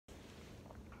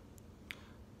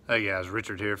Hey guys,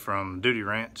 Richard here from Duty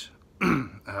Ranch.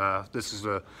 This is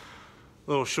a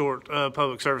little short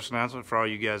public service announcement for all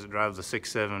you guys that drive the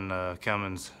 6.7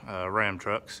 Cummins Ram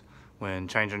trucks. When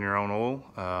changing your own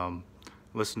oil,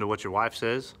 listen to what your wife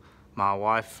says. My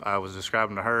wife, I was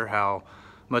describing to her how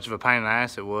much of a pain in the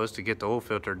ass it was to get the oil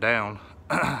filter down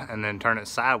and then turn it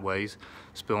sideways,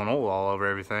 spilling oil all over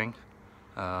everything.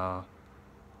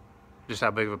 Just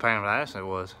how big of a pain in the ass it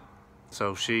was.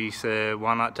 So she said,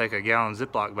 why not take a gallon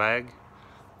Ziploc bag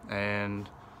and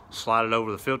slide it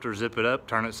over the filter, zip it up,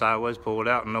 turn it sideways, pull it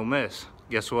out, and no mess.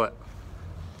 Guess what?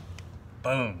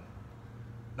 Boom.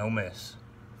 No mess.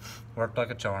 Worked like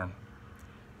a charm.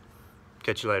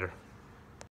 Catch you later.